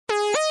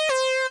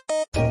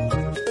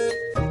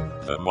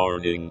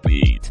Morning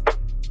Beat,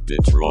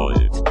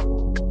 Detroit.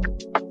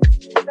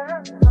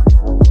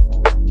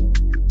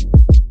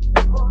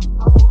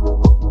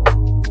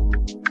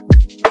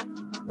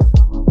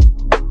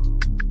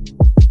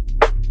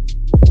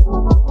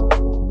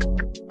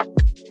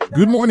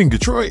 Good morning,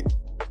 Detroit.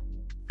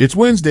 It's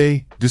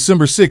Wednesday,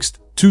 December 6th,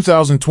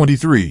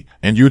 2023,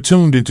 and you're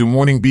tuned into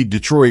Morning Beat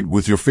Detroit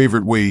with your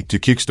favorite way to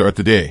kickstart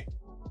the day.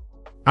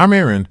 I'm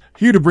Aaron,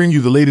 here to bring you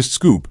the latest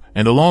scoop,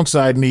 and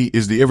alongside me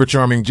is the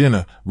ever-charming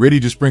Jenna, ready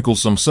to sprinkle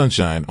some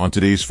sunshine on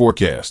today's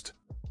forecast.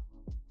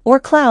 Or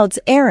clouds,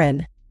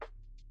 Aaron.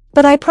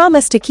 But I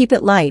promise to keep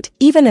it light,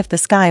 even if the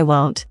sky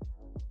won't.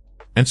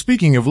 And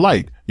speaking of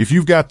light, if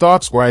you've got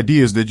thoughts or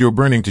ideas that you're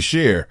burning to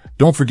share,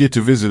 don't forget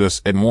to visit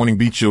us at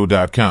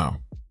morningbeatshow.com.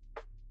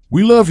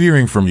 We love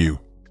hearing from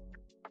you.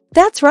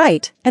 That's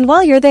right, and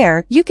while you're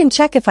there, you can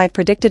check if I've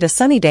predicted a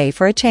sunny day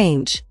for a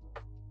change.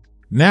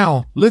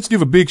 Now, let's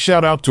give a big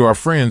shout out to our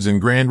friends in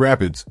Grand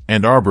Rapids,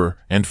 Ann Arbor,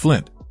 and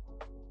Flint.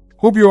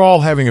 Hope you're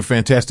all having a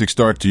fantastic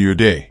start to your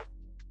day.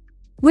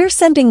 We're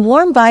sending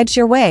warm vibes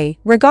your way,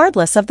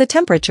 regardless of the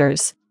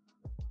temperatures.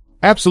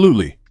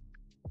 Absolutely.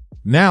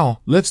 Now,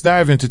 let's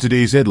dive into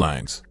today's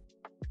headlines.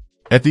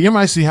 At the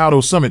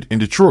MICHauto Summit in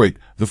Detroit,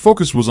 the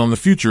focus was on the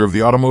future of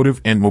the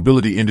automotive and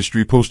mobility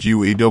industry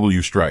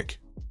post-UAW strike.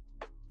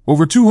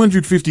 Over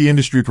 250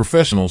 industry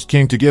professionals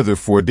came together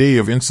for a day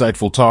of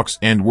insightful talks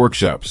and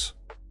workshops.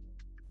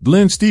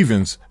 Glenn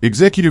Stevens,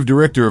 executive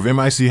director of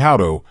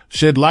MICHauto,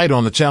 shed light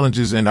on the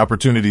challenges and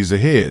opportunities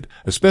ahead,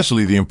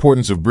 especially the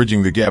importance of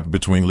bridging the gap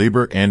between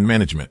labor and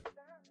management.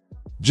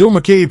 Joe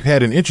McCabe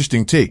had an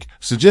interesting take,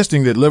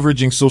 suggesting that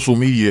leveraging social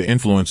media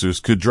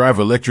influencers could drive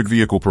electric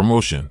vehicle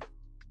promotion.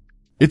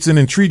 It's an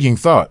intriguing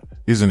thought,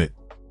 isn't it?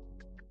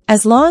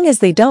 As long as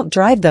they don't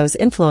drive those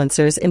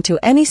influencers into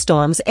any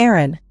storms,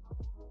 Aaron.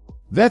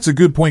 That's a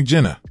good point,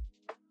 Jenna.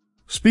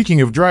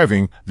 Speaking of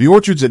driving, the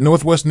Orchards at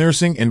Northwest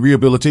Nursing and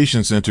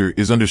Rehabilitation Center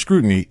is under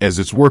scrutiny as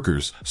its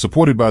workers,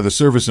 supported by the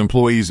Service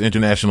Employees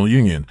International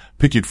Union,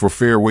 picket for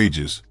fair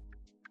wages.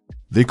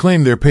 They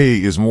claim their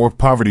pay is more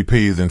poverty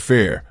pay than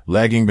fair,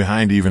 lagging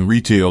behind even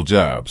retail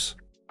jobs.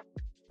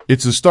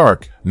 It's a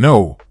stark,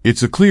 no,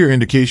 it's a clear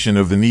indication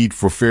of the need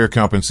for fair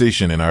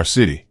compensation in our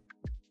city.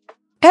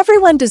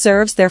 Everyone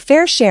deserves their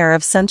fair share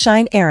of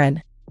sunshine,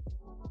 Aaron.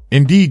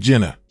 Indeed,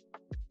 Jenna.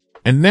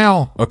 And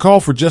now, a call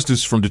for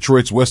justice from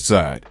Detroit's West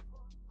Side.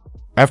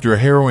 After a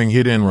harrowing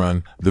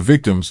hit-and-run, the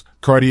victims,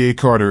 Cartier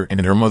Carter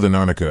and her mother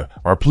Narnica,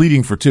 are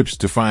pleading for tips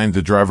to find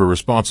the driver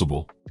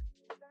responsible.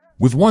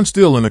 With one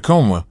still in a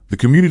coma, the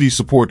community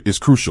support is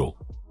crucial.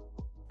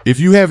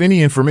 If you have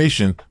any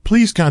information,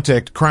 please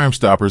contact Crime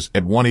Stoppers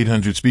at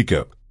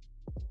 1-800-SPEAK-UP.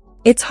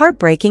 It's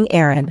heartbreaking,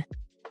 Aaron.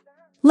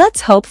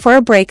 Let's hope for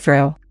a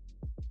breakthrough.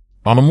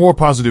 On a more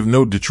positive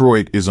note,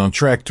 Detroit is on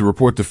track to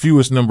report the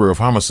fewest number of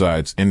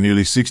homicides in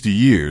nearly 60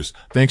 years,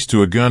 thanks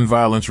to a gun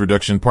violence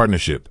reduction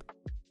partnership.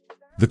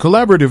 The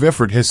collaborative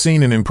effort has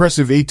seen an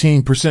impressive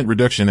 18%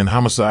 reduction in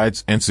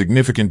homicides and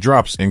significant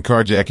drops in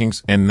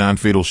carjackings and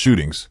non-fatal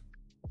shootings.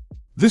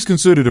 This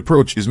concerted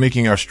approach is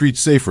making our streets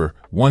safer,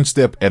 one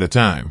step at a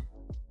time.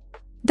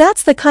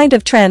 That's the kind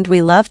of trend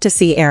we love to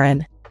see,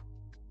 Aaron.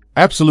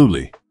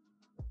 Absolutely.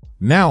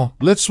 Now,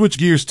 let's switch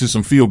gears to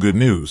some feel-good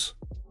news.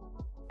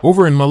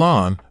 Over in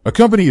Milan, a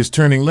company is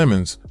turning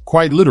lemons,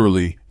 quite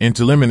literally,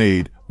 into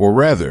lemonade, or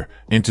rather,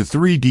 into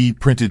 3D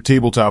printed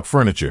tabletop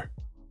furniture.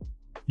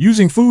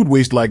 Using food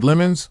waste like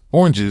lemons,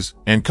 oranges,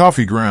 and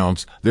coffee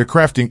grounds, they're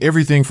crafting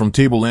everything from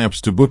table lamps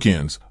to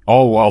bookends,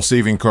 all while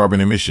saving carbon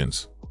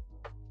emissions.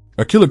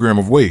 A kilogram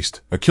of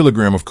waste, a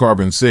kilogram of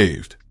carbon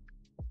saved.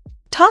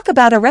 Talk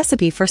about a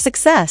recipe for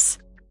success.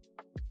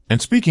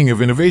 And speaking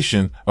of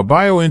innovation, a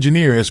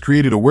bioengineer has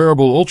created a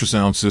wearable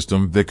ultrasound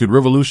system that could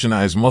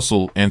revolutionize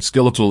muscle and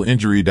skeletal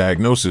injury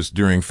diagnosis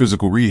during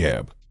physical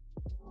rehab.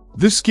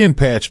 This skin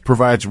patch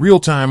provides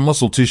real-time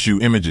muscle tissue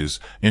images,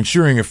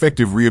 ensuring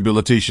effective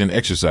rehabilitation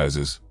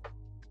exercises.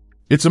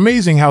 It's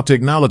amazing how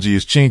technology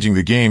is changing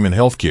the game in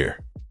healthcare.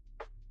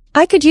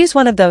 I could use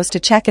one of those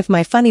to check if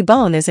my funny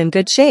bone is in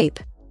good shape.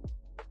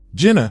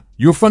 Jenna,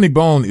 your funny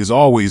bone is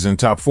always in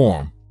top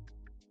form.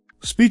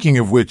 Speaking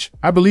of which,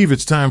 I believe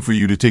it's time for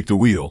you to take the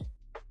wheel.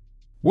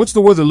 What's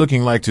the weather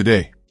looking like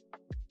today?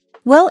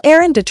 Well,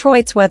 Aaron,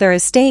 Detroit's weather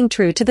is staying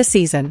true to the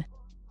season.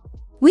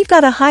 We've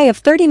got a high of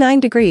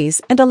 39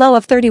 degrees and a low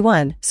of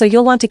 31, so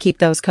you'll want to keep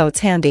those coats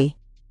handy.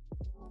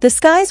 The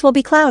skies will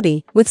be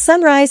cloudy, with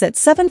sunrise at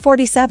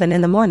 7:47 in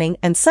the morning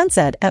and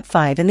sunset at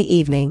 5 in the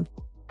evening.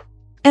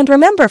 And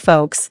remember,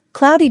 folks,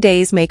 cloudy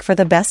days make for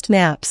the best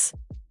naps.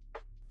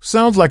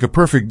 Sounds like a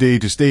perfect day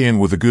to stay in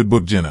with a good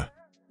book, Jenna.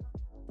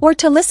 Or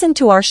to listen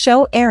to our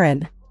show,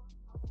 Aaron.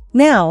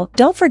 Now,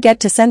 don't forget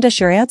to send us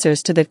your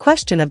answers to the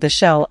question of the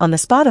show on the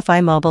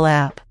Spotify mobile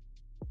app.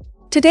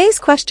 Today's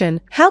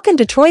question: how can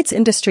Detroit's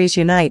industries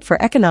unite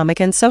for economic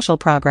and social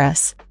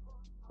progress?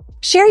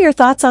 Share your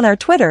thoughts on our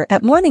Twitter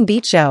at Morning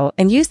Beat Show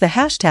and use the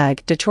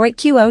hashtag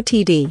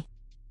DetroitQOTD.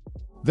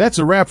 That's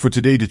a wrap for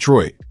today,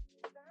 Detroit.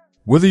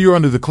 Whether you're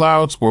under the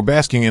clouds or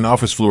basking in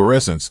office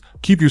fluorescence,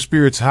 keep your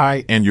spirits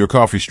high and your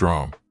coffee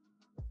strong.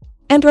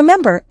 And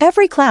remember,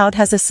 every cloud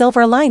has a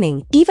silver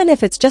lining, even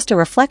if it's just a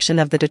reflection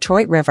of the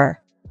Detroit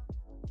River.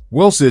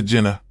 Well said,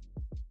 Jenna.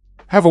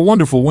 Have a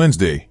wonderful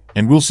Wednesday,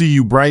 and we'll see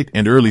you bright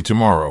and early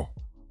tomorrow.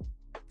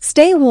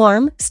 Stay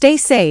warm, stay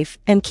safe,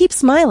 and keep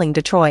smiling,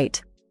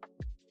 Detroit.